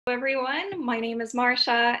Everyone. My name is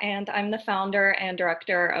Marsha, and I'm the founder and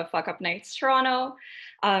director of Fuckup Nights Toronto.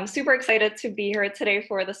 I'm super excited to be here today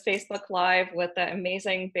for this Facebook Live with the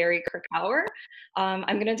amazing Barry Cracower.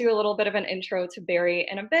 I'm going to do a little bit of an intro to Barry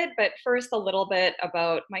in a bit, but first a little bit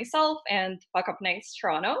about myself and Fuckup Nights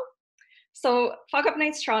Toronto. So, Fuck Up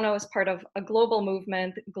Nights Toronto is part of a global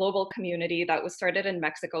movement, global community that was started in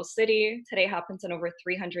Mexico City. Today happens in over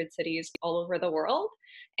 300 cities all over the world.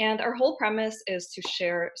 And our whole premise is to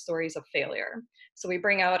share stories of failure. So, we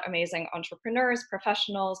bring out amazing entrepreneurs,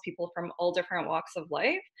 professionals, people from all different walks of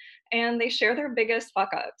life, and they share their biggest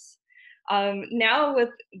fuck ups. Now,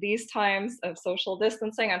 with these times of social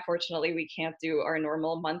distancing, unfortunately, we can't do our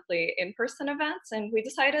normal monthly in person events, and we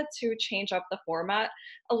decided to change up the format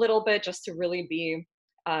a little bit just to really be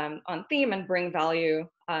on theme and bring value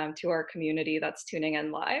to our community that's tuning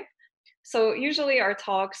in live. So, usually, our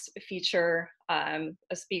talks feature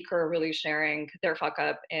a speaker really sharing their fuck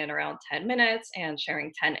up in around 10 minutes and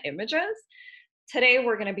sharing 10 images. Today,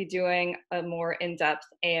 we're going to be doing a more in depth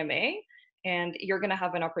AMA, and you're going to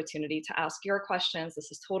have an opportunity to ask your questions.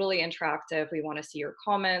 This is totally interactive. We want to see your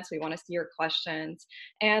comments, we want to see your questions,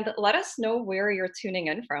 and let us know where you're tuning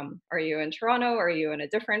in from. Are you in Toronto? Are you in a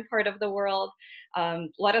different part of the world?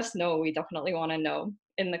 Let us know. We definitely want to know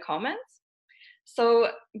in the comments. So,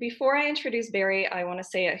 before I introduce Barry, I want to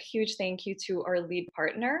say a huge thank you to our lead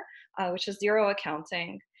partner, which is Zero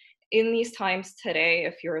Accounting. In these times today,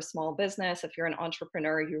 if you're a small business, if you're an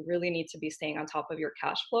entrepreneur, you really need to be staying on top of your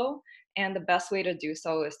cash flow. And the best way to do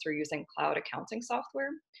so is through using cloud accounting software.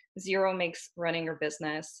 Zero makes running your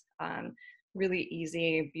business really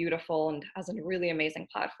easy, beautiful, and has a really amazing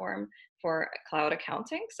platform for cloud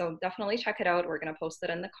accounting. So definitely check it out. We're going to post it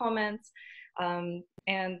in the comments.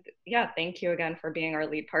 And yeah, thank you again for being our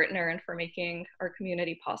lead partner and for making our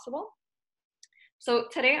community possible. So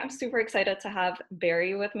today I'm super excited to have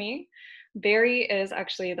Barry with me. Barry is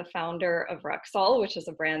actually the founder of Rexall, which is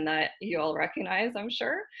a brand that you all recognize, I'm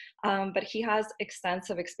sure. But he has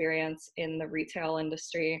extensive experience in the retail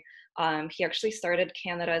industry. He actually started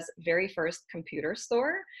Canada's very first computer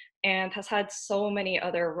store and has had so many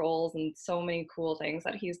other roles and so many cool things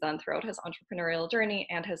that he's done throughout his entrepreneurial journey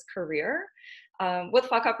and his career. With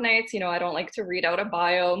Fuckup Nights, I don't like to read out a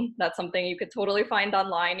bio. That's something you could totally find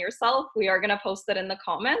online yourself. We are going to post it in the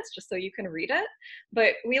comments just so you can read it.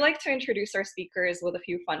 But we like to introduce our speakers with a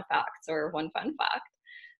few fun facts or one fun fact.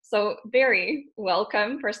 So, Barry,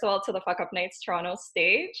 welcome, first of all, to the Fuckup Nights Toronto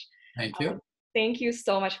stage. Thank you. Thank you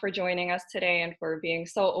so much for joining us today and for being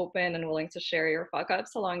so open and willing to share your fuck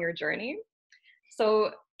ups along your journey. So,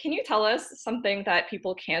 can you tell us something that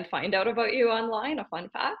people can't find out about you online, a fun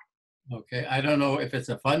fact? Okay, I don't know if it's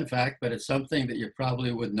a fun fact, but it's something that you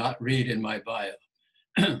probably would not read in my bio.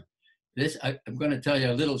 I'm going to tell you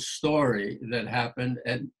a little story that happened,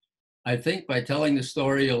 and I think by telling the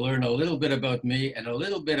story, you'll learn a little bit about me and a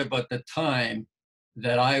little bit about the time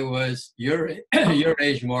that I was your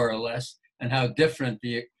age, more or less, and how different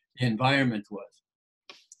the environment was.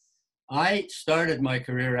 I started my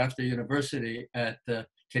career after university at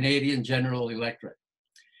Canadian General Electric,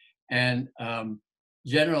 and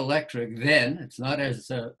General Electric then, it's not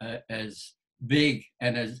as big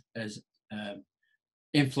and as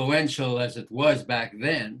influential as it was back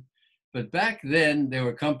then, but back then there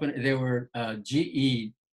were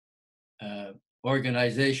GE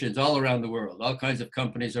organizations all around the world, all kinds of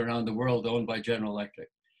companies around the world owned by General Electric.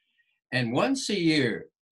 And once a year,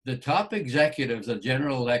 the top executives of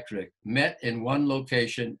General Electric met in one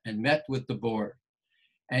location and met with the board.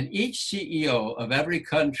 And each CEO of every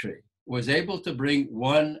country was able to bring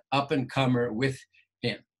one up-and-comer with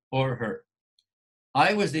him or her.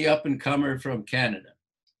 I was the up-and-comer from Canada,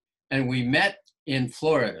 and we met in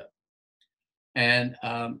Florida. And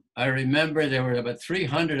I remember there were about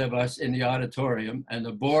 300 of us in the auditorium, and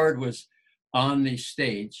the board was on the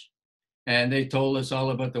stage, and they told us all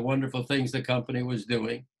about the wonderful things the company was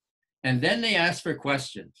doing. And then they asked for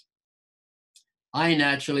questions. I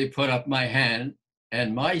naturally put up my hand,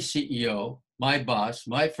 and my CEO, my boss,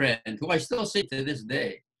 my friend, who I still see to this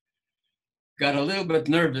day, got a little bit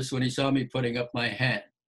nervous when he saw me putting up my hand.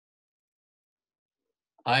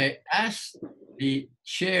 I asked the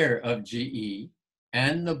chair of GE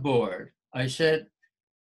and the board, I said,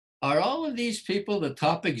 are all of these people the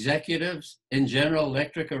top executives in General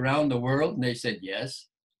Electric around the world? And they said, yes.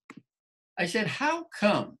 I said, how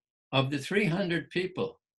come of the 300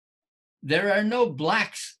 people, there are no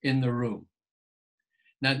blacks in the room?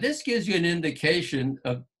 Now, this gives you an indication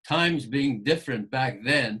of times being different back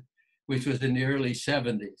then, which was in the early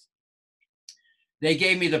 70s. They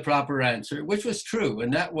gave me the proper answer, which was true,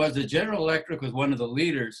 and that was that General Electric was one of the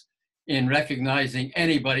leaders in recognizing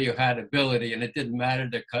anybody who had ability, and it didn't matter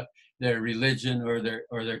their religion or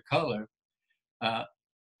their color.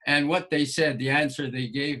 And what they said, the answer they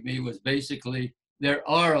gave me was basically, there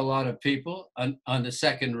are a lot of people on the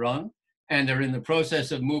second rung, and they're in the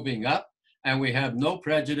process of moving up, and we have no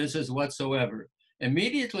prejudices whatsoever.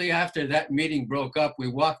 Immediately after that meeting broke up, we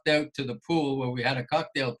walked out to the pool where we had a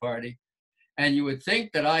cocktail party, and you would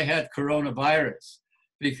think that I had coronavirus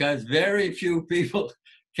because very few people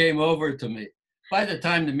came over to me. By the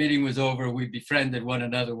time the meeting was over, we befriended one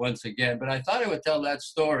another once again, but I thought I would tell that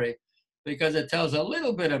story because it tells a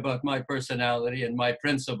little bit about my personality and my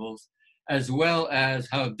principles, as well as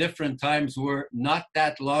how different times were not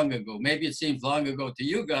that long ago. Maybe it seems long ago to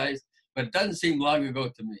you guys, but it doesn't seem long ago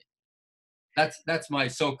to me. That's my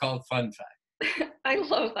so-called fun fact. I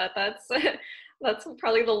love that. That's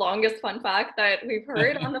probably the longest fun fact that we've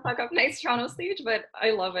heard on the Fuckup Nights Toronto stage, but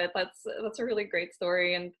I love it. That's a really great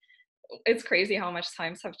story, and it's crazy how much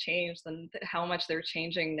times have changed and how much they're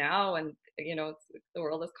changing now, and the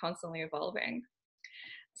world is constantly evolving.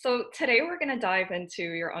 So today we're going to dive into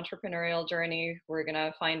your entrepreneurial journey. We're going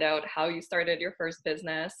to find out how you started your first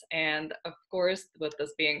business. And of course, with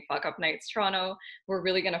this being Fuckup Nights Toronto, we're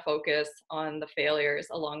really going to focus on the failures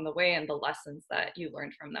along the way and the lessons that you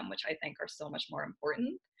learned from them, which I think are so much more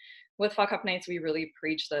important. With Fuckup Nights, we really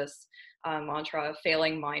preach this mantra of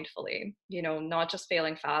failing mindfully, not just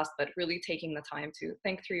failing fast, but really taking the time to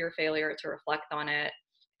think through your failure, to reflect on it,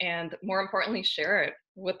 and more importantly, share it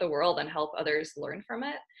with the world and help others learn from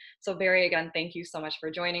it. So Barry, again, thank you so much for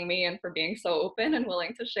joining me and for being so open and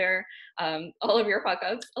willing to share all of your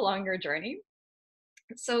fuck-ups along your journey.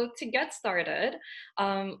 So to get started,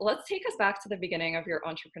 let's take us back to the beginning of your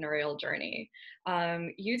entrepreneurial journey.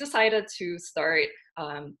 You decided to start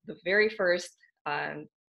the very first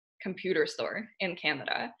computer store in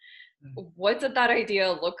Canada. What did that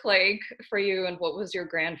idea look like for you, and what was your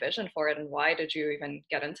grand vision for it, and why did you even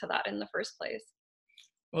get into that in the first place?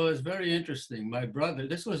 Well, it's very interesting. My brother,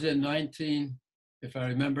 this was in if I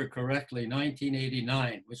remember correctly,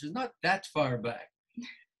 1989, which is not that far back.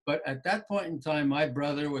 But at that point in time, my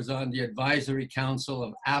brother was on the advisory council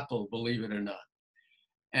of Apple, believe it or not.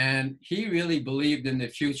 And he really believed in the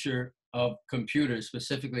future of computers,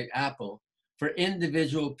 specifically Apple, for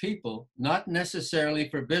individual people, not necessarily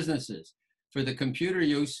for businesses, for the computer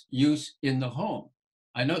use in the home.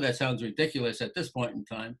 I know that sounds ridiculous at this point in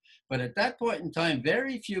time, but at that point in time,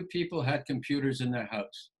 very few people had computers in their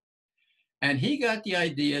house. And he got the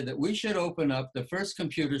idea that we should open up the first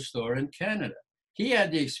computer store in Canada. He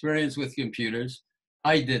had the experience with computers.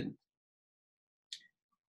 I didn't.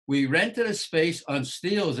 We rented a space on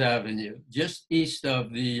Steeles Avenue, just east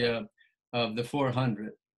of the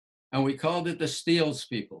 400. And we called it the Steeles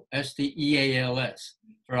People, Steals,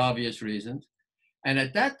 for obvious reasons. And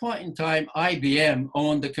at that point in time, IBM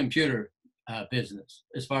owned the computer business,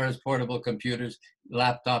 as far as portable computers,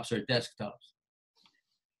 laptops or desktops.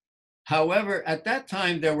 However, at that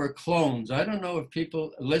time, there were clones. I don't know if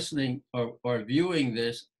people listening or viewing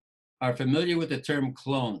this are familiar with the term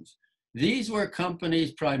clones. These were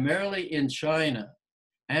companies primarily in China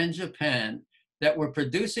and Japan that were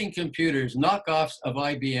producing computers, knockoffs of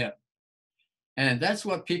IBM. And that's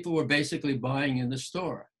what people were basically buying in the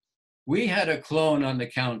store. We had a clone on the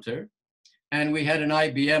counter, and we had an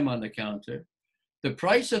IBM on the counter. The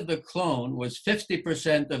price of the clone was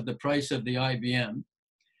 50% of the price of the IBM,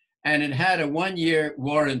 and it had a 1-year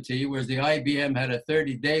warranty, whereas the IBM had a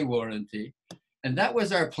 30-day warranty. And that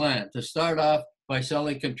was our plan, to start off by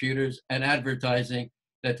selling computers and advertising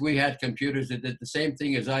that we had computers that did the same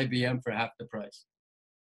thing as IBM for half the price.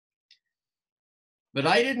 But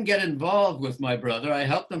I didn't get involved with my brother. I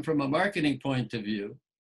helped him from a marketing point of view.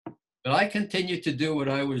 But I continued to do what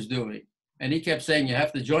I was doing. And he kept saying, you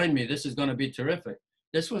have to join me. This is going to be terrific.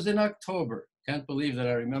 This was in October. Can't believe that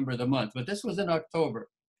I remember the month, but this was in October.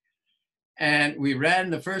 And we ran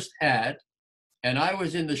the first ad, and I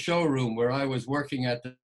was in the showroom where I was working at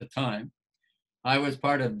the time. I was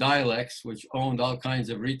part of Dilex, which owned all kinds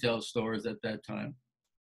of retail stores at that time.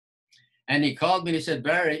 And he called me and he said,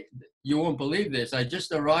 Barry, you won't believe this. I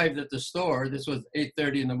just arrived at the store. This was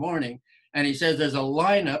 8:30 in the morning. And he says, there's a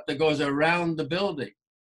lineup that goes around the building.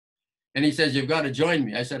 And he says, you've got to join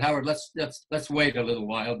me. I said, Howard, let's wait a little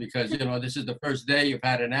while because, this is the first day. You've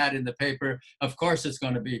had an ad in the paper. Of course, it's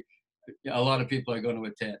going to be, a lot of people are going to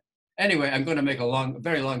attend. Anyway, I'm going to make a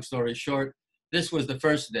very long story short. This was the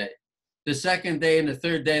first day. The second day and the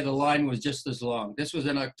third day, the line was just as long. This was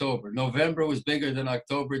in October. November was bigger than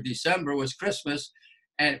October. December was Christmas,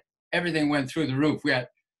 and everything went through the roof.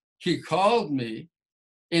 He called me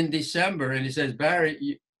in December, and he says,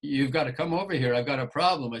 Barry, you've got to come over here. I've got a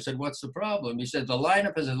problem. I said, what's the problem? He said, the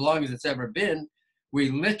lineup is as long as it's ever been. We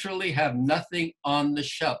literally have nothing on the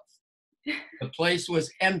shelf. The place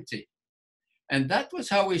was empty. And that was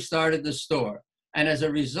how we started the store. And as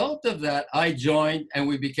a result of that, I joined and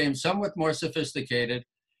we became somewhat more sophisticated.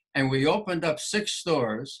 And we opened up 6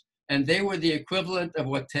 stores. And they were the equivalent of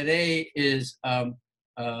what today is,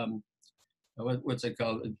 what's it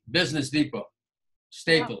called? Business Depot,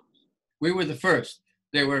 Staples. Wow. We were the first.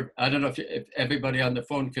 They were, I don't know if everybody on the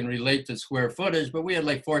phone can relate to square footage, but we had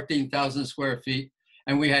like 14,000 square feet.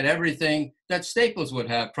 And we had everything that Staples would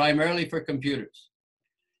have, primarily for computers.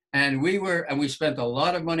 And we spent a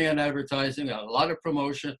lot of money on advertising, a lot of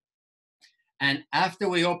promotion. And after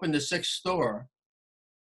we opened the 6th store,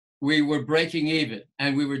 we were breaking even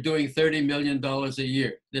and we were doing $30 million a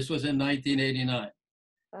year. This was in 1989.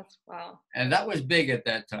 That's wow. And that was big at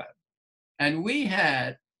that time. And we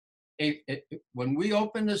had, when we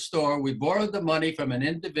opened the store, we borrowed the money from an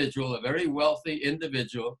individual, a very wealthy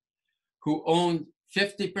individual who owned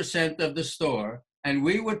 50% of the store. And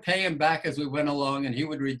we would pay him back as we went along and he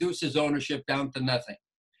would reduce his ownership down to nothing.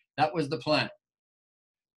 That was the plan.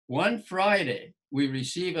 One Friday, we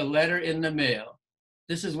received a letter in the mail.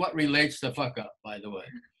 This is what relates to Fuck Up, by the way.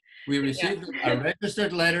 We received a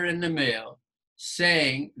registered letter in the mail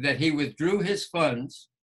saying that he withdrew his funds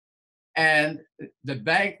and the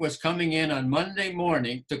bank was coming in on Monday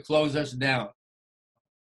morning to close us down.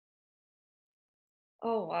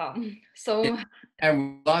 Oh, wow. So, and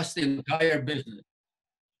we lost the entire business.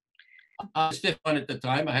 I was 51 at the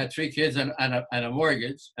time. I had 3 kids and a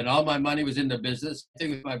mortgage, and all my money was in the business. I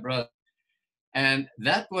think with my brother. And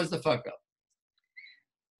that was the fuck up.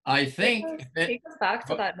 I think take us back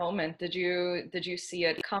to that moment. Did you see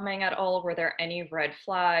it coming at all? Were there any red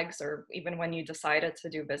flags, or even when you decided to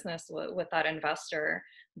do business with that investor,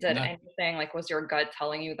 did anything, like, was your gut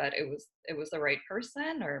telling you that it was the right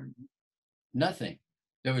person, or nothing?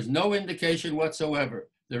 There was no indication whatsoever.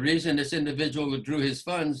 The reason this individual withdrew his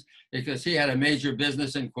funds is because he had a major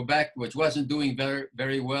business in Quebec which wasn't doing very,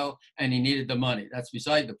 very well, and he needed the money. That's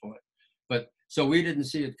beside the point. But so we didn't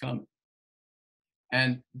see it coming.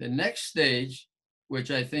 And the next stage,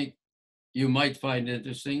 which I think you might find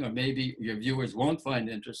interesting, or maybe your viewers won't find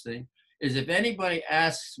interesting, is if anybody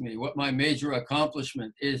asks me what my major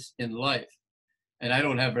accomplishment is in life, and I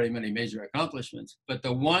don't have very many major accomplishments, but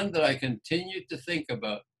the one that I continue to think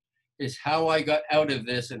about is how I got out of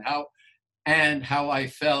this and how I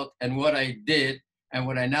felt and what I did and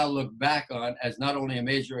what I now look back on as not only a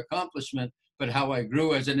major accomplishment, but how I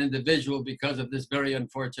grew as an individual because of this very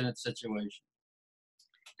unfortunate situation.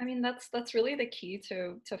 I mean, that's really the key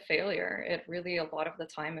to failure. It really, a lot of the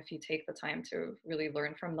time, if you take the time to really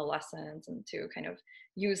learn from the lessons and to kind of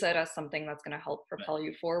use it as something that's going to help propel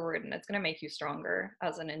you forward, and it's going to make you stronger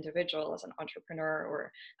as an individual, as an entrepreneur,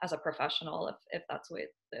 or as a professional, if that's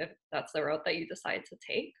the route that you decide to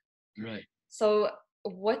take. Right. So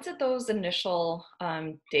what did those initial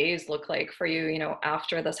days look like for you,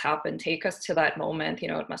 after this happened? Take us to that moment.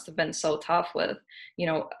 It must have been so tough with,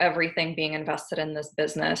 everything being invested in this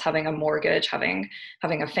business, having a mortgage, having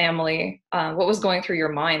a family. What was going through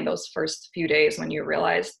your mind those first few days when you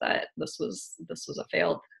realized that this was a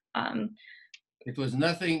failed? It was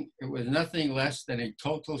nothing less than a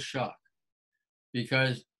total shock,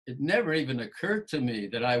 because it never even occurred to me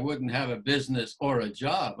that I wouldn't have a business or a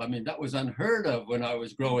job. I mean, that was unheard of when I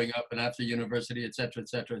was growing up and after university, et cetera, et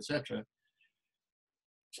cetera, et cetera.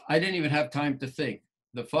 I didn't even have time to think.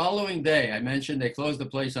 The following day, I mentioned they closed the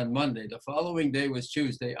place on Monday. The following day was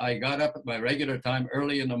Tuesday. I got up at my regular time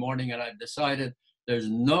early in the morning and I decided there's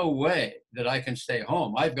no way that I can stay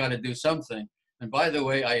home. I've got to do something. And by the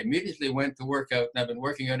way, I immediately went to work out, and I've been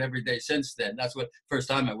working out every day since then. That's the first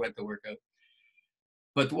time I went to work out.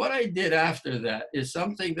 But what I did after that is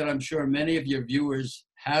something that I'm sure many of your viewers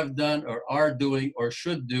have done or are doing or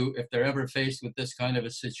should do if they're ever faced with this kind of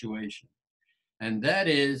a situation. And that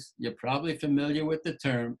is, you're probably familiar with the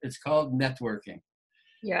term, it's called networking.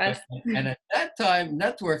 Yes. And at that time,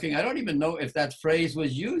 networking, I don't even know if that phrase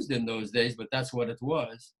was used in those days, but that's what it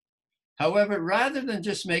was. However, rather than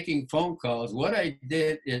just making phone calls, what I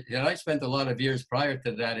did is, and I spent a lot of years prior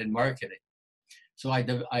to that in marketing. So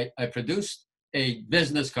I produced a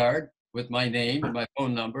business card with my name and my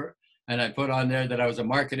phone number, and I put on there that I was a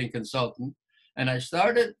marketing consultant. And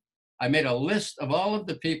I made a list of all of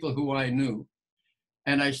the people who I knew,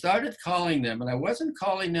 and I started calling them. And I wasn't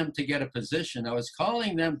calling them to get a position. I was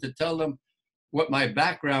calling them to tell them what my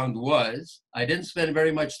background was. I didn't spend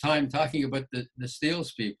very much time talking about the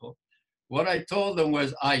Steels people. What I told them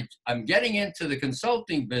was, I'm getting into the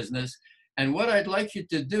consulting business, And what I'd like you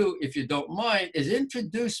to do, if you don't mind, is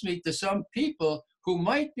introduce me to some people who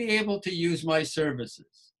might be able to use my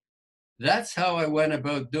services. That's how I went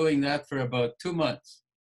about doing that for about 2 months.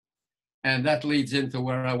 And that leads into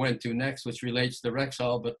where I went to next, which relates to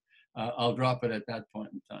Rexall, but I'll drop it at that point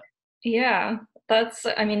in time. Yeah,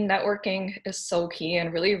 I mean, networking is so key,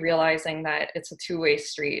 and really realizing that it's a two-way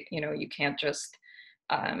street. You know, you can't just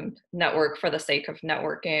network for the sake of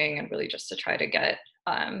networking and really just to try to get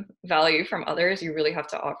value from others. You really have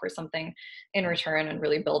to offer something in return and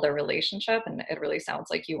really build a relationship. And it really sounds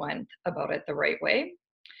like you went about it the right way.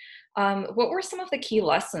 What were some of the key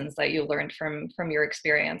lessons that you learned from your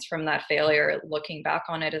experience from that failure? Looking back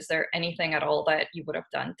on it, is there anything at all that you would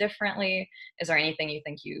have done differently? Is there anything you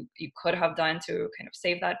think you could have done to kind of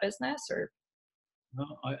save that business? Or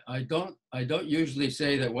No, I don't usually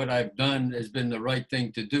say that what I've done has been the right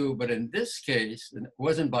thing to do, but in this case, and it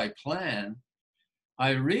wasn't by plan,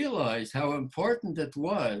 I realized how important it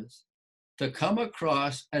was to come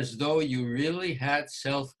across as though you really had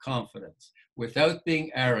self-confidence without being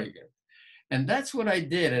arrogant. And that's what I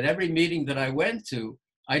did at every meeting that I went to.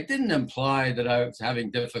 I didn't imply that I was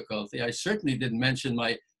having difficulty. I certainly didn't mention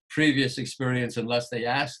my previous experience unless they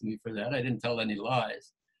asked me for that. I didn't tell any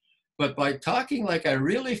lies. But by talking like I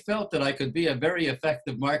really felt that I could be a very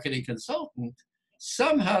effective marketing consultant,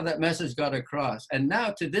 somehow that message got across. And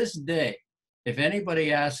now to this day, if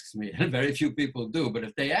anybody asks me, and very few people do, but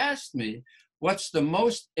if they ask me, what's the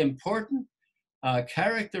most important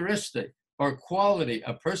characteristic or quality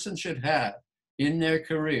a person should have in their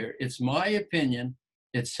career, it's my opinion,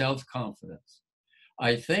 it's self-confidence.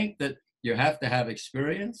 I think that you have to have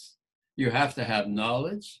experience, you have to have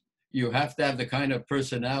knowledge, you have to have the kind of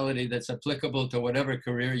personality that's applicable to whatever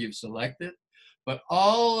career you've selected, but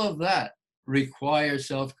all of that requires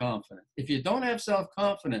self-confidence. If you don't have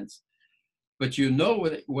self-confidence, but you know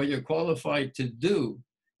what you're qualified to do,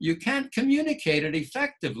 you can't communicate it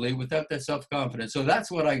effectively without that self-confidence. So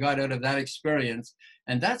that's what I got out of that experience.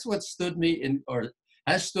 And that's what stood me in, or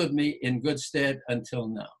has stood me in good stead until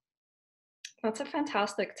now. that's a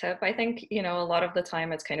fantastic tip. I think, you know, a lot of the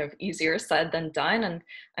time it's kind of easier said than done. And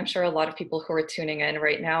I'm sure a lot of people who are tuning in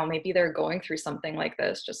right now, maybe they're going through something like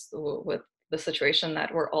this, just with the situation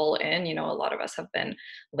that we're all in. You know, a lot of us have been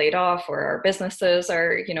laid off, or our businesses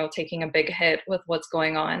are, you know, taking a big hit with what's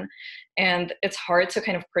going on. And it's hard to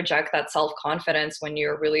kind of project that self-confidence when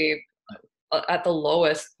you're really at the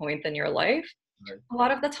lowest point in your life. Right. A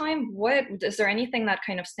lot of the time, what is there anything that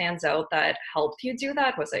kind of stands out that helped you do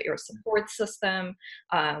that? Was it your support system?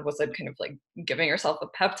 Was it kind of like giving yourself a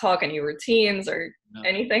pep talk, any routines, or No.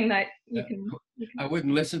 anything that Yeah. I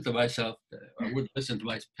wouldn't listen to myself. I wouldn't listen to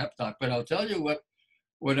my pep talk, but I'll tell you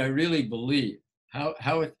what I really believe,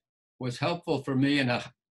 how it was helpful for me. And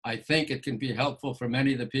I think it can be helpful for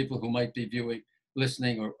many of the people who might be viewing,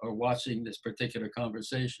 listening, or watching this particular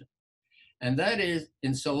conversation. And that is,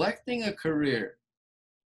 in selecting a career,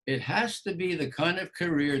 it has to be the kind of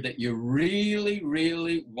career that you really,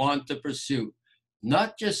 really want to pursue,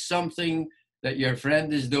 not just something that your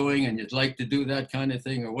friend is doing and you'd like to do that kind of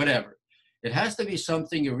thing or whatever. It has to be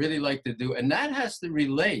something you really like to do, and that has to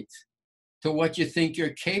relate to what you think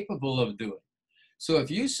you're capable of doing. So if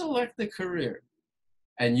you select the career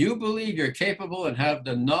and you believe you're capable and have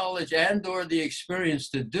the knowledge and or the experience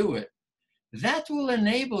to do it, that will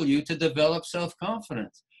enable you to develop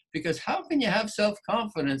self-confidence. Because how can you have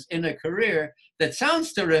self-confidence in a career that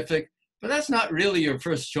sounds terrific, but that's not really your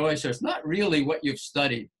first choice, or it's not really what you've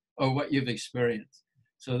studied or what you've experienced?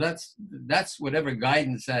 So that's whatever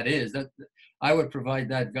guidance that is. That I would provide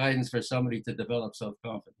that guidance for somebody to develop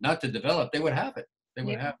self-confidence. Not to develop, they would have it. They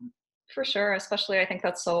would have it. For sure, especially I think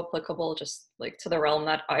that's so applicable just like to the realm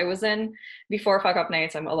that I was in before Fuck Up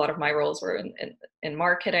Nights. A lot of my roles were in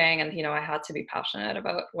marketing, and you know, I had to be passionate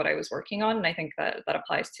about what I was working on. And I think that that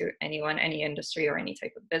applies to anyone, any industry, or any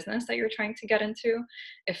type of business that you're trying to get into.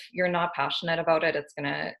 If you're not passionate about it, it's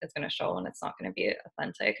gonna show, and it's not gonna be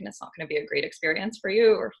authentic, and it's not gonna be a great experience for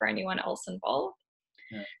you or for anyone else involved.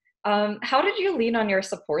 Yeah. How did you lean on your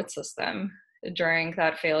support system during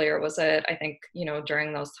that failure? Was it, I think, you know,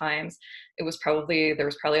 during those times, there was probably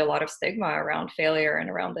a lot of stigma around failure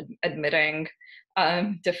and around admitting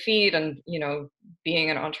defeat, and, you know,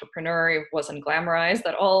 being an entrepreneur wasn't glamorized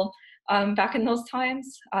at all back in those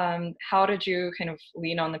times. How did you kind of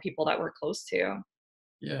lean on the people that were close to you?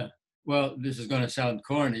 Yeah. Well, this is going to sound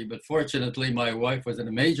corny, but fortunately, my wife was a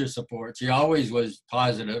major support. She always was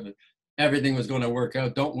positive. Everything was going to work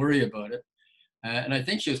out. Don't worry about it. And I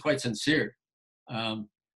think she was quite sincere.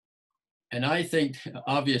 And I think,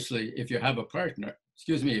 obviously, if you have a partner,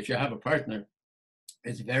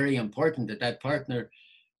 it's very important that that partner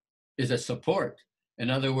is a support. In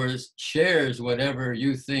other words, shares whatever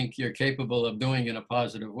you think you're capable of doing in a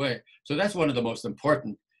positive way. So that's one of the most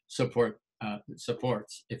important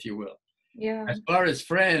supports, if you will. Yeah. As far as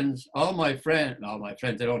friends, all my friends,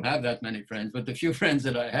 I don't have that many friends, but the few friends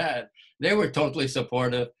that I had, they were totally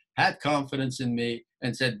supportive, had confidence in me,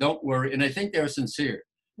 and said, don't worry. And I think they were sincere.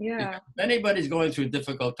 Yeah. If anybody's going through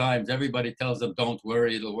difficult times, everybody tells them, don't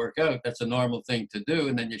worry, it'll work out. That's a normal thing to do.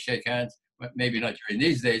 And then you shake hands, maybe not during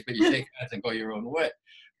these days, but you shake hands and go your own way.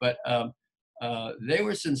 But they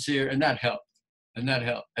were sincere, and that helped. And that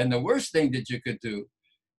helped. And the worst thing that you could do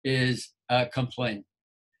is complain.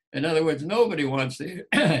 In other words, nobody wants to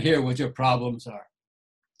hear what your problems are,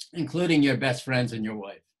 including your best friends and your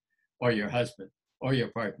wife, or your husband, or your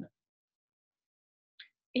partner.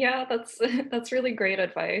 Yeah, that's really great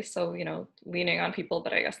advice. So, leaning on people,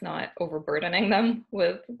 but I guess not overburdening them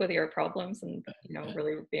with your problems, and,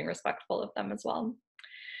 really being respectful of them as well.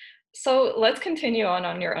 So let's continue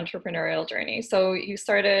on your entrepreneurial journey. So you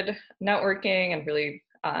started networking and really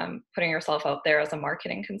putting yourself out there as a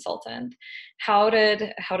marketing consultant. How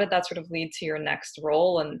did that sort of lead to your next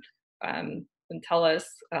role? And tell us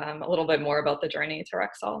a little bit more about the journey to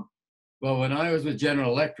Rexall. Well, when I was with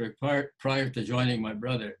General Electric, prior to joining my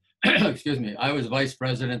brother, excuse me, I was vice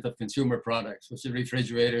president of consumer products, which is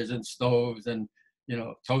refrigerators and stoves and,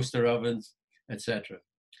 toaster ovens, etc.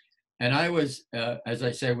 And I was, as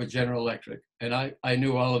I say, with General Electric, and I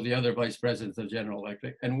knew all of the other vice presidents of General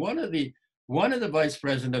Electric. And one of the vice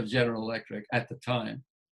presidents of General Electric at the time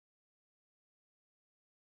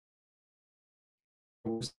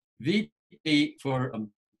was VP for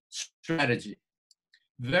strategy.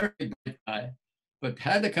 Very bright guy, but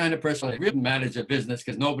had the kind of person that wouldn't manage a business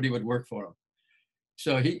because nobody would work for him.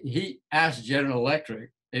 So he asked General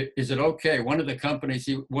Electric, is it okay? One of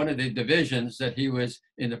the divisions that he was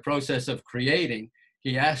in the process of creating,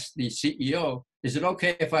 he asked the CEO, is it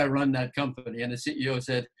okay if I run that company? And the CEO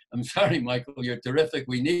said, I'm sorry, Michael, you're terrific.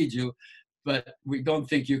 We need you, but we don't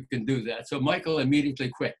think you can do that. So Michael immediately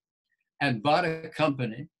quit and bought a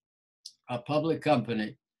company, a public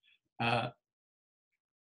company.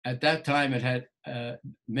 At that time, it had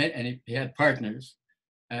and he had partners.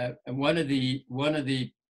 And one of the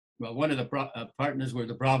partners were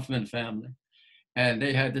the Bronfman family, and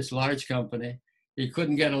they had this large company. He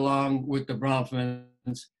couldn't get along with the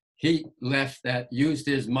Bronfmans. He left that, used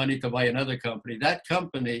his money to buy another company. That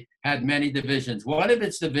company had many divisions. One of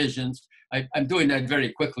its divisions, I'm doing that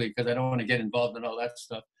very quickly because I don't want to get involved in all that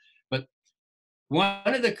stuff, but one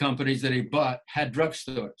of the companies that he bought had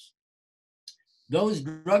drugstores. Those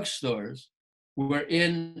drugstores were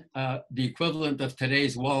in the equivalent of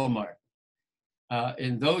today's Walmart.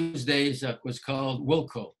 In those days, it was called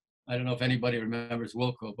Wilco. I don't know if anybody remembers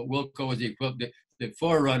Wilco, but Wilco was the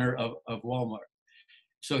forerunner of Walmart.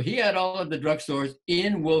 So he had all of the drugstores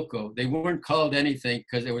in Wilco. They weren't called anything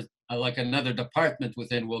because there was like another department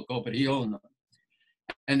within Wilco, but he owned them.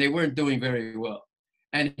 And they weren't doing very well.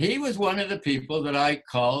 And he was one of the people that I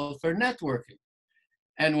called for networking.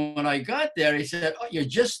 And when I got there, he said, oh, you're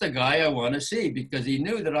just the guy I want to see, because he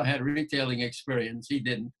knew that I had retailing experience. He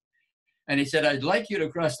didn't. And he said, I'd like you to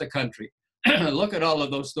cross the country, look at all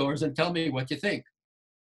of those stores and tell me what you think.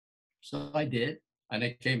 So I did. And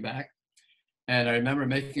I came back. And I remember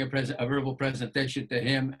making a verbal presentation to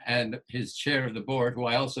him and his chair of the board, who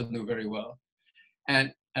I also knew very well.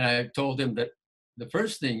 And I told him that the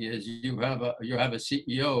first thing is you have a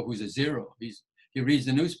CEO who's a zero. He reads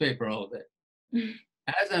the newspaper all day.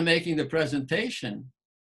 As I'm making the presentation,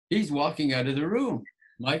 he's walking out of the room.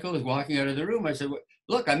 Michael is walking out of the room. I said,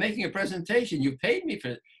 look, I'm making a presentation. You paid me for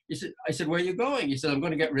it. I said, where are you going? He said, I'm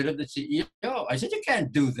going to get rid of the CEO. I said, you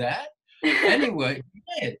can't do that. Anyway, he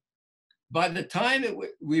did. By the time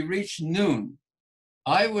we reached noon,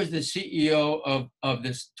 I was the CEO of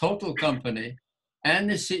this total company and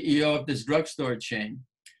the CEO of this drugstore chain.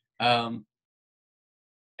 And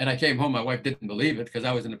I came home. My wife didn't believe it because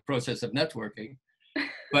I was in the process of networking.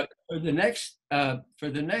 But for the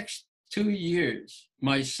next 2 years,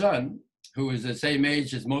 my son, who is the same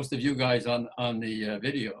age as most of you guys on the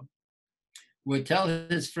video, would tell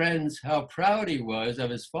his friends how proud he was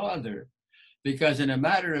of his father, because in a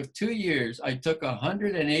matter of 2 years, I took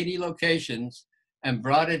 180 locations and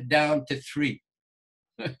brought it down to 3.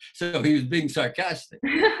 So he was being sarcastic.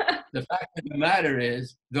 The fact of the matter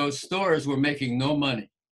is, those stores were making no money.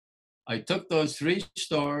 I took those 3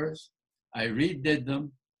 stores, I redid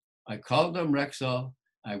them, I called them Rexall,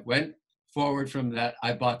 I went forward from that.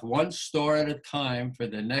 I bought 1 store at a time for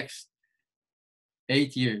the next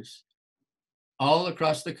 8 years, all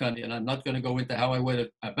across the country. And I'm not going to go into how I went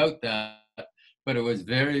about that, but it was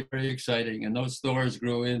very, very exciting. And those stores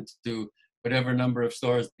grew into whatever number of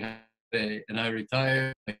stores they had today. And I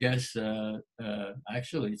retired, I guess,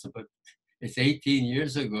 actually, it's 18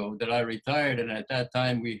 years ago that I retired. And at that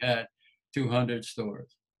time, we had 200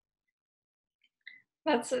 stores.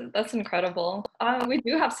 That's incredible. We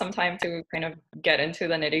do have some time to kind of get into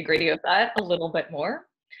the nitty-gritty of that a little bit more.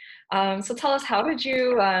 So tell us, how did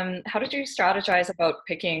you strategize about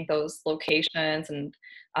picking those locations, and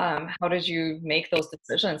how did you make those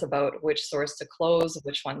decisions about which stores to close,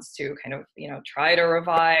 which ones to kind of, try to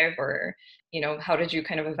revive, or, how did you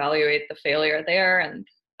kind of evaluate the failure there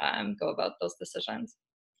and go about those decisions?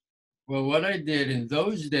 Well, what I did in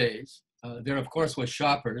those days, there of course was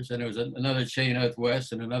Shoppers, and there was another chain out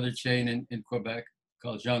west and another chain in Quebec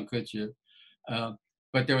called Jean Coutu.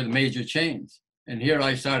 But there were the major chains. And here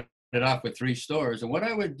I started off with 3 stores. And what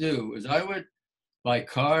I would do is I would, by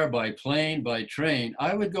car, by plane, by train,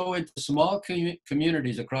 I would go into small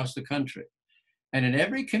communities across the country. And in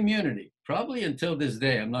every community, probably until this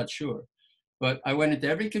day, I'm not sure, but I went into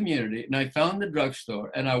every community and I found the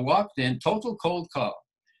drugstore and I walked in, total cold call.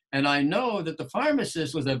 And I know that the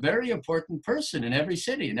pharmacist was a very important person in every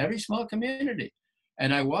city, in every small community.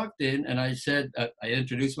 And I walked in and I said, I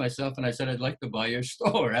introduced myself and I said, I'd like to buy your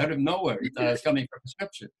store out of nowhere. He thought I was coming for a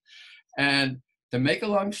prescription. And to make a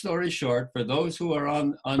long story short, for those who are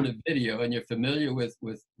on the video and you're familiar with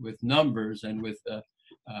numbers and with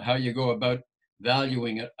how you go about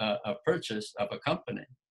valuing a purchase of a company,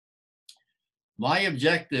 my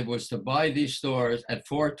objective was to buy these stores at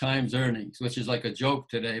 4 times earnings, which is like a joke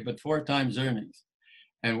today, but 4 times earnings.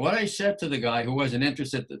 And what I said to the guy, who wasn't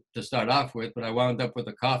interested to start off with, but I wound up with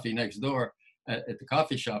a coffee next door at the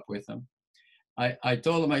coffee shop with him, I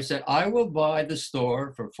told him, I said, I will buy the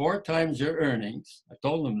store for 4 times your earnings. I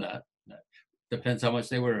told him that. Depends how much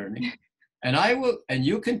they were earning. And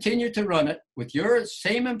you continue to run it with your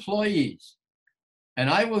same employees. And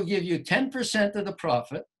I will give you 10% of the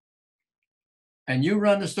profit. And you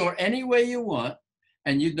run the store any way you want.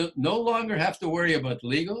 And you no longer have to worry about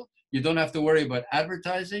legal. You don't have to worry about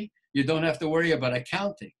advertising. You don't have to worry about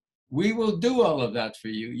accounting. We will do all of that for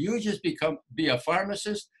you. You just be a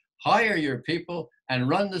pharmacist, hire your people, and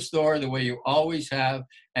run the store the way you always have.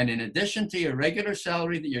 And in addition to your regular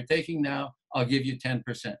salary that you're taking now, I'll give you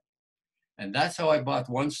 10%. And that's how I bought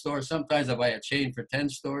 1 store. Sometimes I buy a chain for 10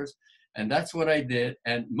 stores. And that's what I did.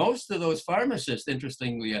 And most of those pharmacists,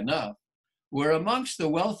 interestingly enough, were amongst the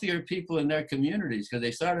wealthier people in their communities, because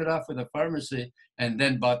they started off with a pharmacy and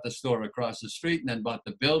then bought the store across the street and then bought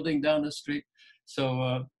the building down the street.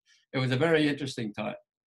 So it was a very interesting time.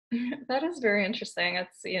 That is very interesting.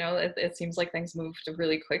 It's, it seems like things moved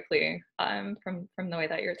really quickly from the way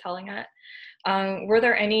that you're telling it. Were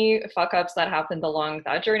there any fuck ups that happened along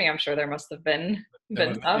that journey? I'm sure there must have been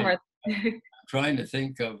some. Or I'm trying to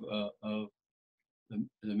think of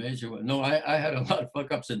the major one. No, I had a lot of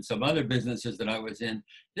fuck ups in some other businesses that I was in.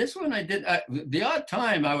 This one I did. The odd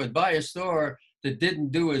time I would buy a store that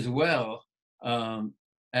didn't do as well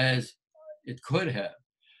as it could have.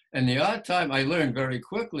 And the odd time I learned very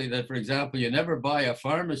quickly that, for example, you never buy a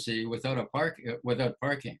pharmacy without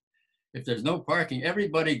parking. If there's no parking,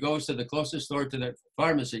 everybody goes to the closest store to their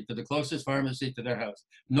pharmacy, to the closest pharmacy to their house.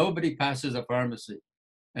 Nobody passes a pharmacy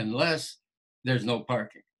unless there's no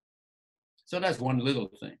parking. So that's one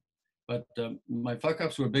little thing. But my fuck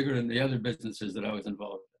ups were bigger than the other businesses that I was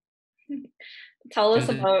involved in. Tell us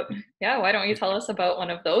about, why don't you tell us about one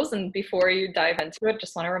of those? And before you dive into it,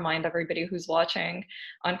 just want to remind everybody who's watching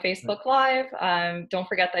on Facebook Live, don't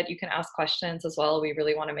forget that you can ask questions as well. We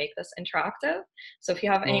really want to make this interactive. So if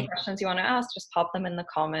you have any questions you want to ask, just pop them in the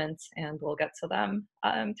comments and we'll get to them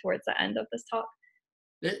towards the end of this talk.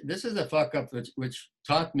 This is a fuck up which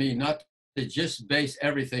taught me not to just base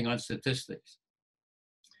everything on statistics.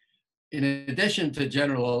 In addition to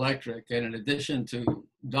General Electric and in addition to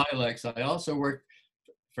Dialects, I also worked,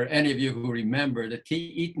 for any of you who remember, the T.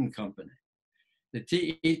 Eaton Company. The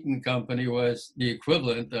T. Eaton Company was the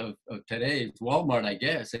equivalent of today's Walmart, I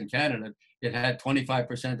guess, in Canada. It had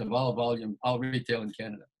 25% of all volume, all retail in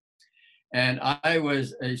Canada. And I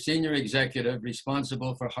was a senior executive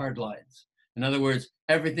responsible for hard lines. In other words,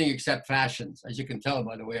 everything except fashions, as you can tell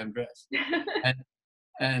by the way I'm dressed.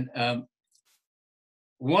 and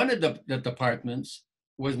one of the departments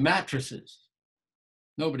was mattresses.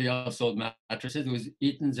 Nobody else sold mattresses. It was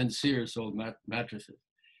Eaton's and Sears sold mattresses.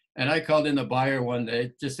 And I called in the buyer one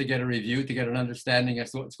day just to get a review, to get an understanding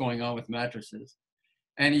as to what's going on with mattresses.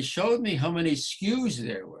 And he showed me how many SKUs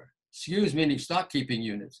there were. SKUs meaning stock keeping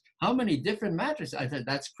units. How many different mattresses? I said,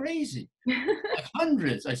 that's crazy. Like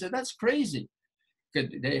hundreds. I said, that's crazy.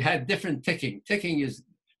 They had different ticking. Ticking is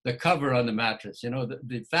the cover on the mattress,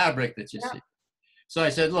 the fabric that you see. So I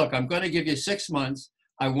said, look, I'm going to give you 6 months.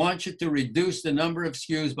 I want you to reduce the number of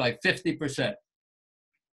SKUs by 50%.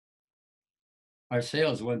 Our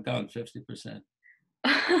sales went down 50%.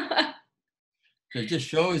 So it just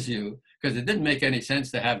shows you, because it didn't make any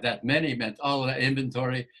sense to have that many, meant all of that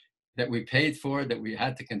inventory that we paid for, that we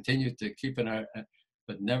had to continue to keep in our,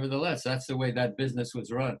 but nevertheless, that's the way that business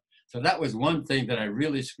was run. So that was one thing that I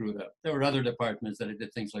really screwed up. There were other departments that I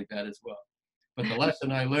did things like that as well. But the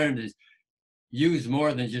lesson I learned is use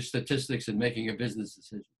more than just statistics in making a business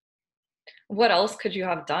decision. What else could you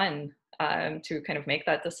have done to kind of make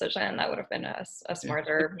that decision that would have been a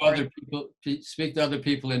smarter? Speak to other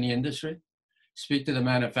people in the industry. Speak to the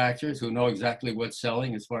manufacturers who know exactly what's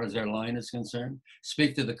selling as far as their line is concerned.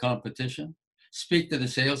 Speak to the competition. Speak to the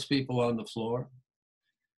salespeople on the floor.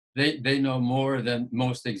 They know more than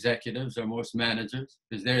most executives or most managers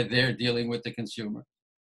because they're dealing with the consumer.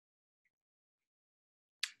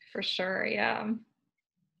 For sure, yeah.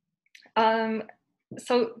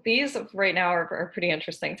 So these right now are pretty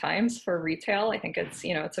interesting times for retail. I think it's,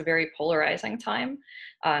 it's a very polarizing time.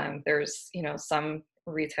 There's, some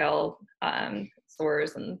retail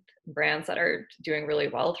stores and brands that are doing really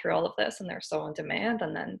well through all of this and they're so in demand.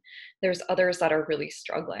 And then there's others that are really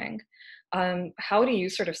struggling. How do you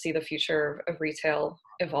sort of see the future of retail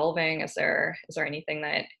evolving? Is there anything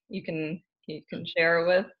that you can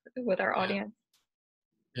share with our audience?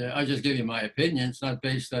 Yeah, I'll just give you my opinion. It's not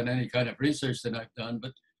based on any kind of research that I've done,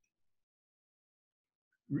 but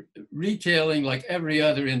retailing, like every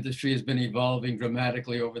other industry, has been evolving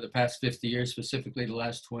dramatically over the past 50 years, specifically the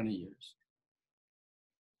last 20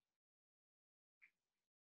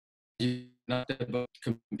 years. Not about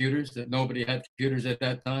computers, that nobody had computers at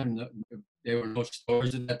that time. There were no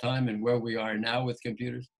stores at that time, and where we are now with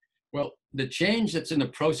computers. Well, the change that's in the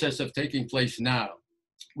process of taking place now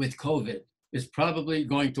with COVID is probably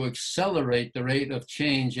going to accelerate the rate of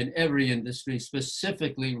change in every industry,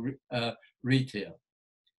 specifically retail.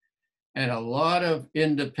 And a lot of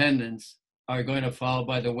independents are going to fall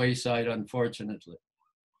by the wayside, unfortunately.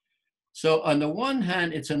 So on the one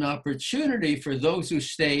hand, it's an opportunity for those who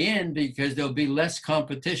stay in because there'll be less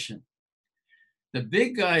competition. The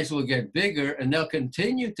big guys will get bigger and they'll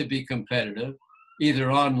continue to be competitive,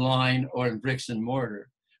 either online or in bricks and mortar,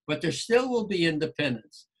 but there still will be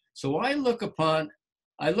independence. So I look upon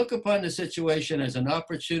the situation as an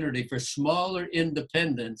opportunity for smaller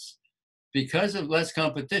independents because of less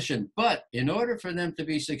competition. But in order for them to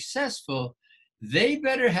be successful, they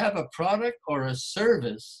better have a product or a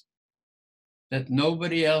service that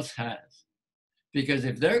nobody else has. Because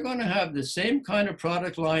if they're going to have the same kind of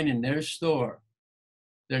product line in their store,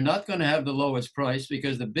 they're not going to have the lowest price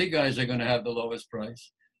because the big guys are going to have the lowest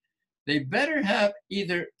price. They better have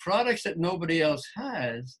either products that nobody else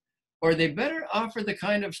has, or they better offer the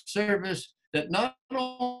kind of service that not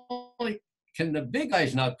only can the big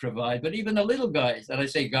guys not provide, but even the little guys. And I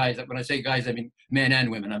say guys, when I say guys, I mean men and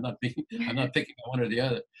women. I'm not picking one or the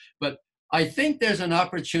other. But I think there's an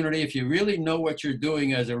opportunity if you really know what you're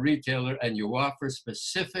doing as a retailer and you offer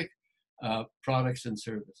specific products and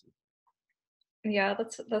services. Yeah,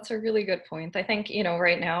 that's a really good point. I think,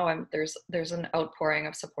 right now there's an outpouring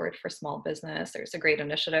of support for small business. There's a great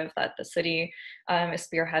initiative that the city is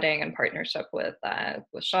spearheading in partnership with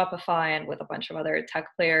Shopify and with a bunch of other tech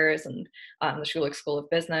players and the Schulich School of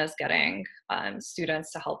Business, getting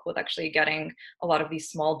students to help with actually getting a lot of these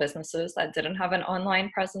small businesses that didn't have an online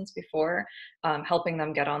presence before, helping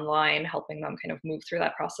them get online, helping them kind of move through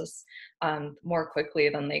that process more quickly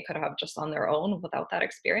than they could have just on their own without that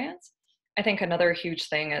experience. I think another huge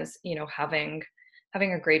thing is, having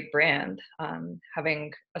a great brand,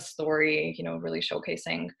 having a story, really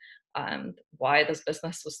showcasing why this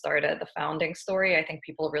business was started, the founding story. I think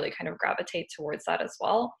people really kind of gravitate towards that as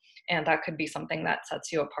well. And that could be something that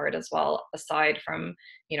sets you apart as well, aside from,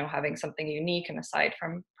 having something unique and aside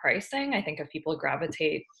from pricing. I think if people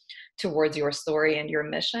gravitate towards your story and your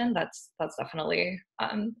mission, that's definitely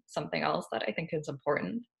something else that I think is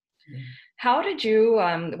important. How did you,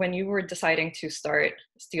 when you were deciding to start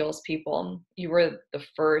Steele's People, you were the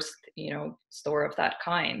first, store of that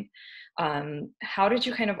kind. How did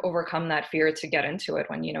you kind of overcome that fear to get into it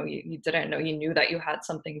when, you didn't know, you knew that you had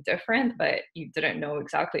something different, but you didn't know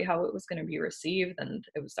exactly how it was going to be received, and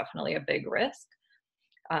it was definitely a big risk.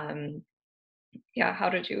 How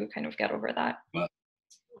did you kind of get over that? Well,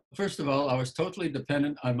 first of all, I was totally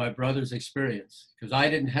dependent on my brother's experience because I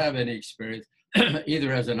didn't have any experience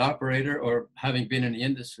either as an operator or having been in the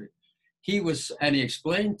industry. He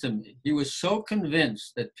explained to me, he was so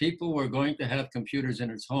convinced that people were going to have computers in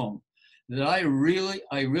his home that I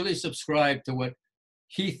really subscribed to what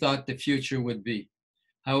he thought the future would be.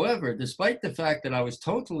 However, despite the fact that I was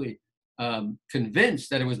totally convinced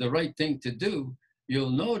that it was the right thing to do,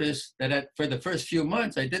 you'll notice that for the first few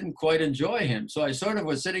months, I didn't quite enjoy him. So I sort of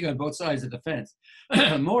was sitting on both sides of the fence,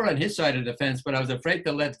 more on his side of the fence, but I was afraid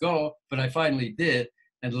to let go. But I finally did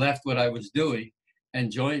and left what I was doing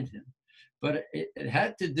and joined him. But it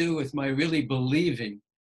had to do with my really believing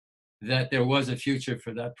that there was a future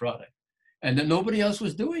for that product and that nobody else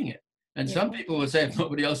was doing it. And some people would say if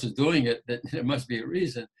nobody else is doing it, that there must be a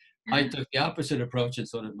reason. I took the opposite approach, and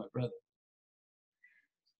so did my brother.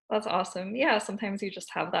 That's awesome. Yeah, sometimes you just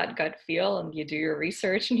have that gut feel and you do your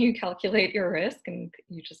research and you calculate your risk and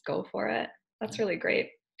you just go for it. That's really great.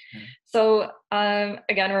 Yeah. So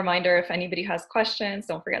again, a reminder, if anybody has questions,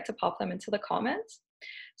 don't forget to pop them into the comments.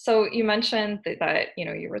 So you mentioned that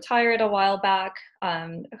you retired a while back.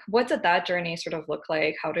 What did that journey sort of look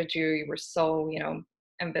like? How did you were so,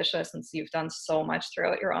 ambitious, and so you've done so much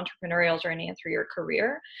throughout your entrepreneurial journey and through your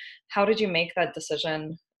career. How did you make that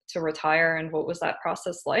decision to retire, and what was that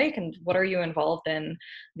process like, and what are you involved in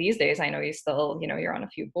these days? I know you still, you're on a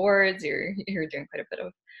few boards, you're doing quite a bit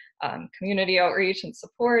of community outreach and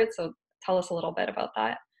support. So tell us a little bit about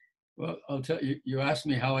that. Well, I'll tell you, you asked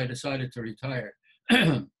me how I decided to retire.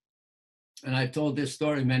 And I've told this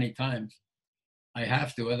story many times. I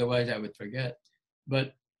have to, otherwise I would forget.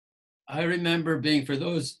 But I remember being, for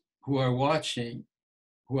those who are watching,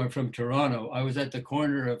 who are from Toronto, I was at the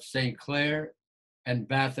corner of St. Clair and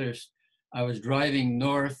Bathurst. I was driving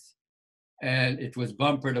north and it was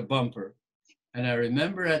bumper to bumper. And I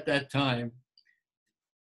remember at that time,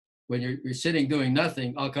 when you're sitting doing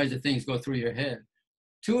nothing, all kinds of things go through your head.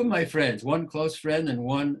 Two of my friends, one close friend and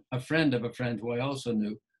one a friend of a friend who I also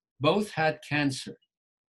knew, both had cancer.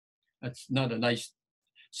 That's not a nice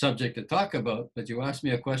subject to talk about, but you asked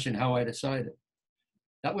me a question, how I decided.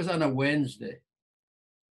 That was on a Wednesday.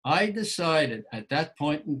 I decided at that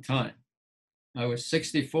point in time, I was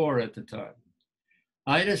 64 at the time,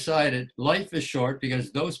 I decided life is short,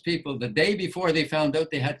 because those people, the day before they found out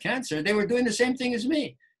they had cancer, they were doing the same thing as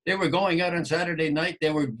me. They were going out on Saturday night. They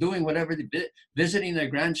were doing whatever, visiting their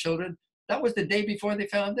grandchildren. That was the day before they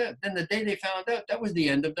found out. Then the day they found out, that was the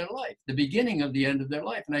end of their life, the beginning of the end of their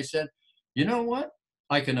life. And I said, you know what?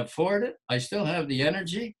 I can afford it. I still have the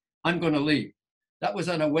energy. I'm going to leave. That was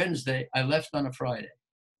on a Wednesday. I left on a Friday.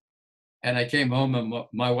 And I came home and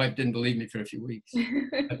my wife didn't believe me for a few weeks.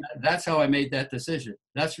 But that's how I made that decision.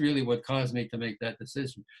 That's really what caused me to make that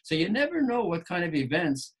decision. So you never know what kind of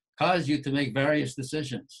events cause you to make various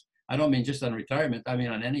decisions. I don't mean just on retirement. I mean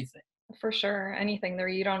on anything. For sure. Anything there.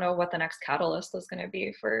 You don't know what the next catalyst is going to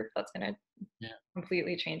be that's going to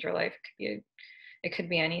completely change your life. It could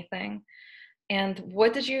be anything. And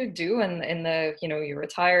what did you do in the, you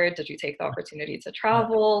retired? Did you take the opportunity to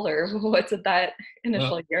travel, or what did that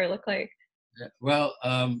initial year look like? Well,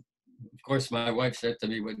 of course, my wife said to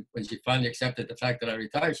me when she finally accepted the fact that I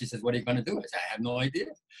retired, she says, what are you going to do? I said, I have no idea.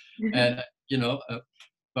 And,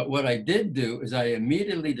 but what I did do is I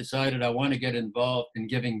immediately decided I want to get involved in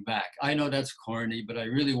giving back. I know that's corny, but I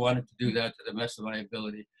really wanted to do that to the best of my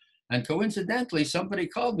ability. And coincidentally, somebody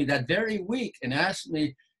called me that very week and asked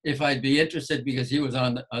me if I'd be interested, because he was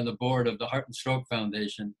on the board of the Heart and Stroke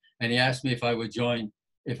Foundation. And he asked me if I would join,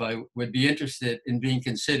 if I would be interested in being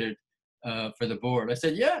considered for the board. I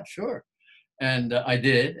said, yeah, sure. And I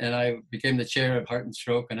did. And I became the chair of Heart and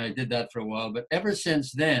Stroke. And I did that for a while. But ever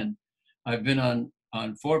since then, I've been on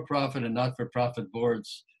for-profit and not-for-profit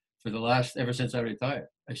boards ever since I retired.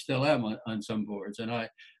 I still am on some boards. And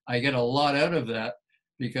I get a lot out of that,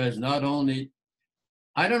 because not only,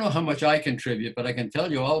 I don't know how much I contribute, but I can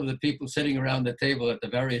tell you all of the people sitting around the table at the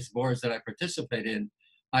various boards that I participate in,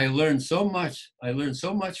 I learned so much. I learned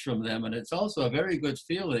so much from them. And it's also a very good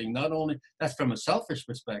feeling, not only that's from a selfish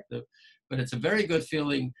perspective, but it's a very good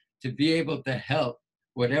feeling to be able to help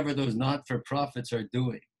whatever those not-for-profits are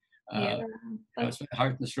doing.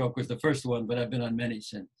 Heart and Stroke was the first one, but I've been on many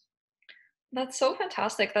since. That's so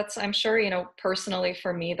fantastic. I'm sure, personally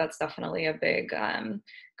for me, that's definitely a big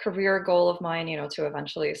career goal of mine, to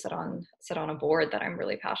eventually sit on a board that I'm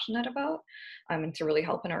really passionate about, and to really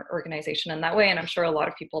help an organization in that way. And I'm sure a lot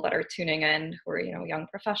of people that are tuning in who are, young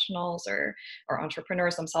professionals or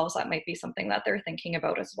entrepreneurs themselves, that might be something that they're thinking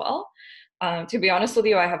about as well. To be honest with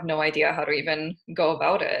you, I have no idea how to even go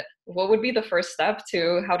about it. What would be the first step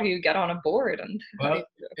to how do you get on a board? And well,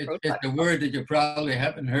 it's the word that you probably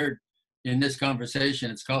haven't heard in this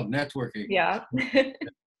conversation. It's called networking. Yeah.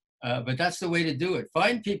 But that's the way to do it.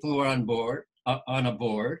 Find people who are on a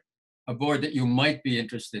board that you might be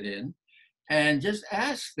interested in, and just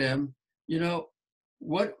ask them,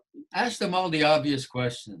 ask them all the obvious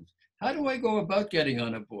questions. How do I go about getting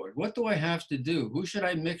on a board? What do I have to do? Who should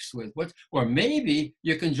I mix with? Or maybe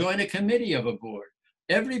you can join a committee of a board.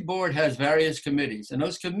 Every board has various committees, and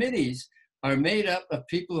those committees are made up of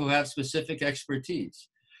people who have specific expertise.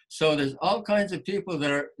 So there's all kinds of people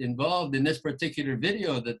that are involved in this particular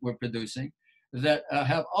video that we're producing that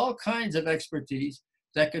have all kinds of expertise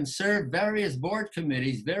that can serve various board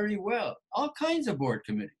committees very well, all kinds of board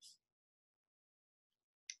committees.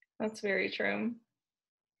 That's very true.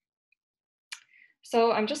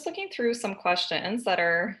 So I'm just looking through some questions that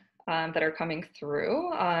are coming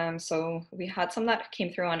through. So we had some that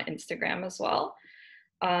came through on Instagram as well.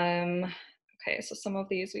 Okay, so some of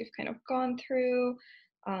these we've kind of gone through.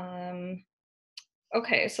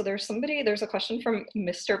 Okay, so there's a question from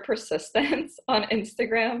Mr. Persistence on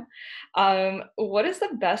Instagram. What is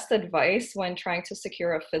the best advice when trying to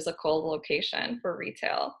secure a physical location for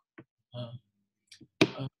retail?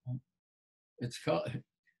 It's called,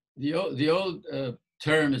 the old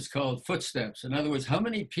term is called footsteps. In other words, how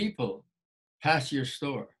many people pass your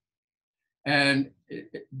store? And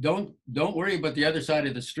don't worry about the other side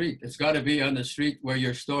of the street. It's got to be on the street where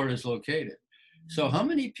your store is located. So how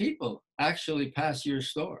many people actually pass your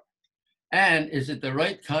store? And is it the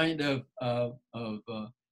right kind of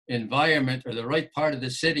environment or the right part of the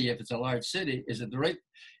city? If it's a large city, is it the right?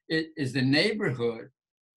 Is the neighborhood?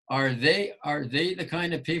 Are they the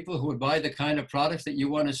kind of people who would buy the kind of products that you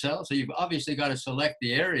want to sell? So you've obviously got to select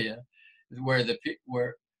the area where the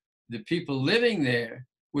people living there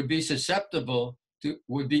would be susceptible to,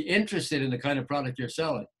 would be interested in the kind of product you're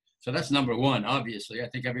selling. So that's number one, obviously. I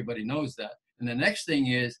think everybody knows that. And the next thing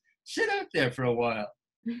is sit out there for a while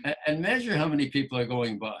and measure how many people are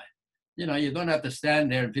going by. You know, you don't have to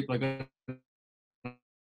stand there and people are going to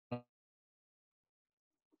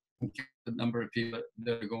the number of people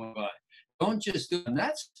that are going by. Don't just do on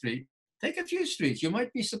that street. Take a few streets. You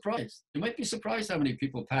might be surprised. You might be surprised how many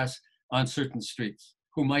people pass on certain streets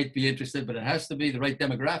who might be interested, but it has to be the right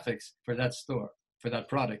demographics for that store, for that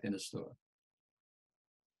product in a store.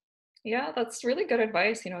 Yeah, that's really good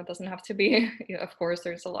advice. You know, it doesn't have to be, of course,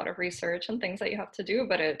 there's a lot of research and things that you have to do,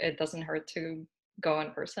 but it doesn't hurt to go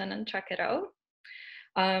in person and check it out.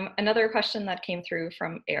 Another question that came through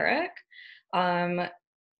from Eric.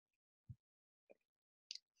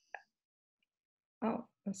 Oh,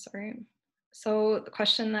 I'm sorry. So the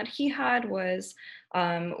question that he had was,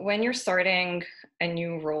 when you're starting a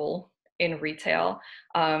new role in retail,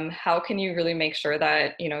 how can you really make sure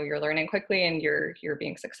that you're learning quickly and you're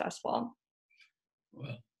being successful?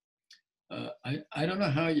 Well, I don't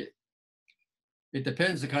know how you. It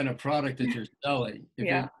depends the kind of product that you're selling.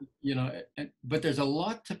 If but there's a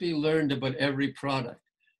lot to be learned about every product.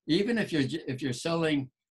 Even if you're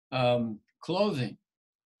selling clothing,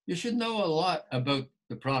 you should know a lot about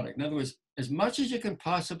the product. In other words, as much as you can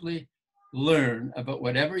possibly learn about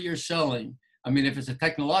whatever you're selling. I mean, if it's a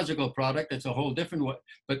technological product, it's a whole different way.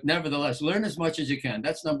 But nevertheless, learn as much as you can.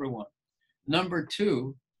 That's number one. Number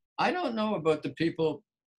two, I don't know about the people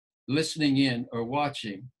listening in or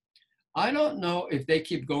watching. I don't know if they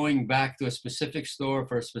keep going back to a specific store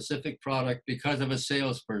for a specific product because of a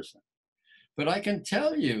salesperson. But I can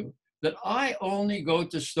tell you that I only go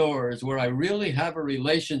to stores where I really have a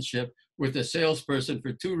relationship with the salesperson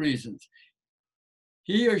for two reasons.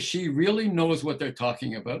 He or she really knows what they're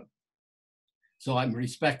talking about, so I'm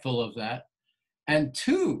respectful of that. And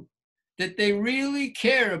two, that they really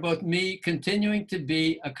care about me continuing to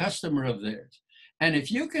be a customer of theirs. And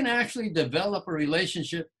if you can actually develop a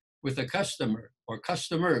relationship with a customer or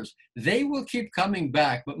customers, they will keep coming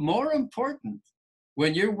back. But more important,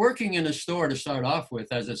 when you're working in a store to start off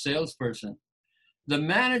with as a salesperson, the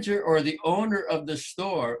manager or the owner of the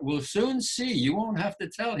store will soon see, you won't have to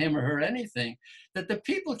tell him or her anything, that the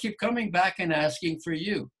people keep coming back and asking for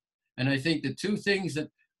you. And I think the two things that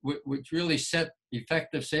which really set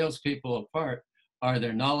effective salespeople apart are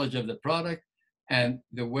their knowledge of the product and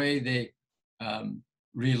the way they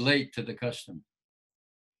relate to the customer.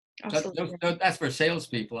 That's for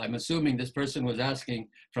salespeople. I'm assuming this person was asking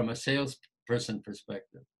from a salesperson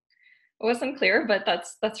perspective. It wasn't clear, but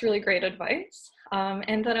that's really great advice.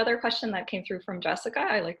 And another question that came through from Jessica,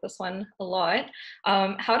 I like this one a lot.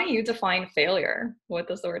 How do you define failure? What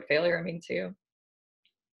does the word failure mean to you?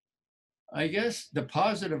 I guess the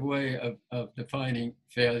positive way of defining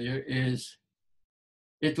failure is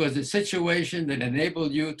it was a situation that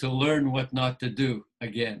enabled you to learn what not to do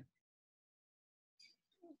again.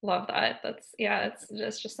 Love that.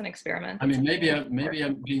 It's just an experiment. I mean, maybe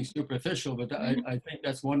I'm being superficial, but I think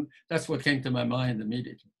that's what came to my mind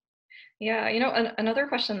immediately. Yeah, another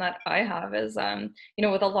question that I have is,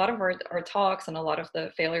 with a lot of our talks and a lot of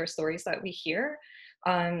the failure stories that we hear,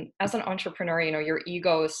 As an entrepreneur, you know, your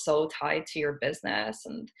ego is so tied to your business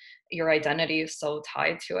and your identity is so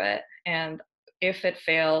tied to it. And if it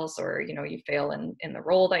fails, or, you know, you fail in the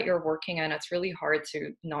role that you're working in, it's really hard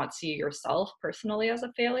to not see yourself personally as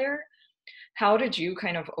a failure. How did you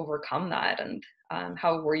kind of overcome that? And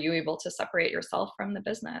how were you able to separate yourself from the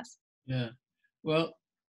business? Yeah. Well,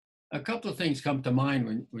 a couple of things come to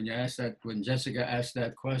mind when you ask that, when Jessica asked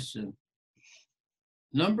that question.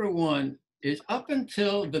 Number one is, up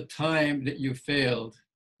until the time that you failed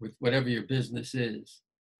with whatever your business is,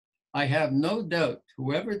 I have no doubt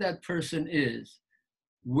whoever that person is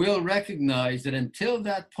will recognize that until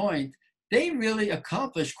that point, they really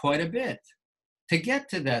accomplished quite a bit to get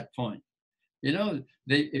to that point. You know,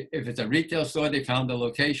 if it's a retail store, they found the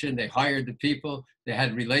location, they hired the people, they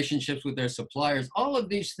had relationships with their suppliers. All of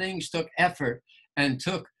these things took effort and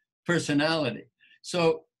took personality.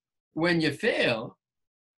 So when you fail,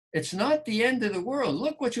 it's not the end of the world.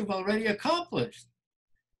 Look what you've already accomplished.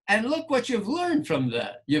 And look what you've learned from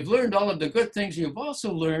that. You've learned all of the good things. You've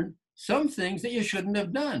also learned some things that you shouldn't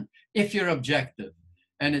have done if you're objective.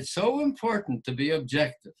 And it's so important to be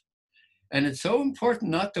objective. And it's so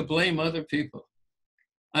important not to blame other people.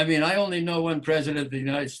 I mean, I only know one president of the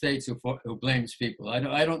United States who blames people.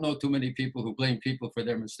 I don't know too many people who blame people for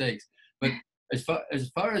their mistakes. But as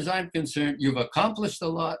far as I'm concerned, you've accomplished a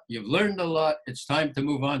lot. You've learned a lot. It's time to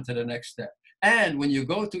move on to the next step. And when you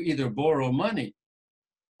go to either borrow money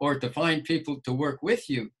or to find people to work with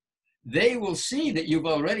you, they will see that you've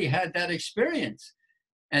already had that experience.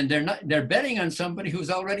 And they're betting on somebody who's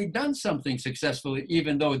already done something successfully,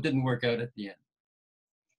 even though it didn't work out at the end.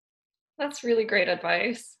 That's really great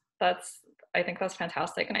advice. I think that's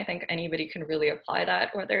fantastic. And I think anybody can really apply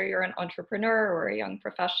that, whether you're an entrepreneur or a young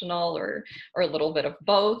professional, or a little bit of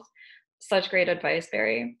both. Such great advice,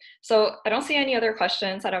 Barry. So I don't see any other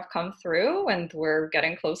questions that have come through, and we're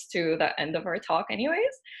getting close to the end of our talk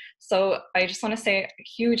anyways. So I just want to say a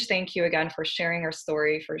huge thank you again for sharing your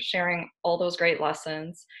story, for sharing all those great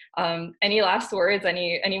lessons. Any last words,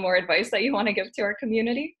 any more advice that you want to give to our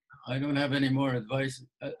community? I don't have any more advice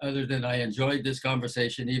other than I enjoyed this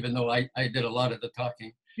conversation, even though I did a lot of the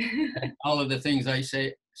talking. And all of the things I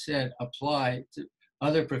said apply to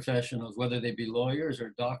other professionals, whether they be lawyers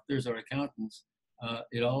or doctors or accountants.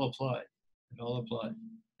 It all applied. It all applied.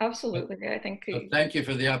 Absolutely. I think. So thank you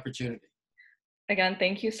for the opportunity. Again,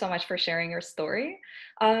 thank you so much for sharing your story.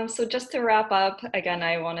 So just to wrap up, again,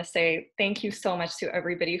 I want to say thank you so much to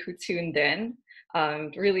everybody who tuned in.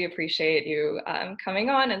 Really appreciate you coming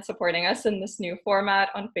on and supporting us in this new format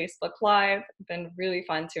on Facebook Live. It's been really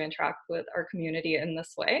fun to interact with our community in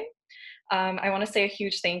this way. I want to say a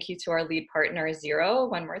huge thank you to our lead partner, Xero,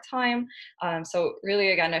 one more time. So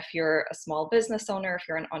really, again, if you're a small business owner, if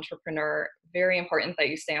you're an entrepreneur, very important that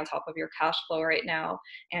you stay on top of your cash flow right now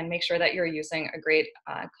and make sure that you're using a great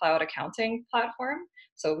cloud accounting platform.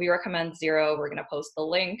 So we recommend Xero. We're going to post the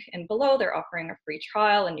link in below. They're offering a free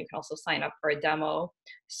trial, and you can also sign up for a demo.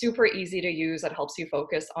 Super easy to use. It helps you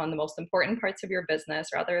focus on the most important parts of your business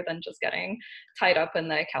rather than just getting tied up in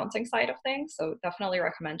the accounting side of things. So definitely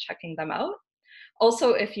recommend checking them out.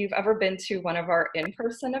 Also, if you've ever been to one of our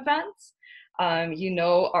in-person events, you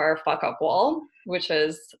know our Fuckup wall, which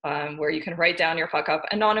is where you can write down your fuck up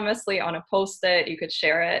anonymously on a post-it. You could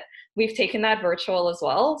share it. We've taken that virtual as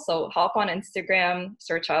well. So hop on Instagram,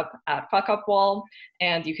 search up at Fuckup wall,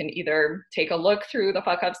 and you can either take a look through the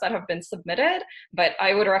fuck ups that have been submitted, but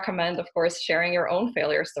I would recommend, of course, sharing your own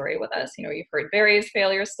failure story with us. You know, you've heard Barry's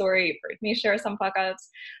failure story, you've heard me share some fuck ups,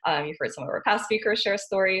 you've heard some of our past speakers share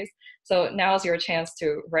stories. So now's your chance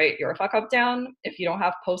to write your fuck up down. If you don't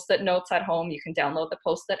have post-it notes at home, you can download the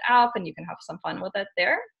post-it app and you can have some fun with it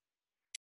there.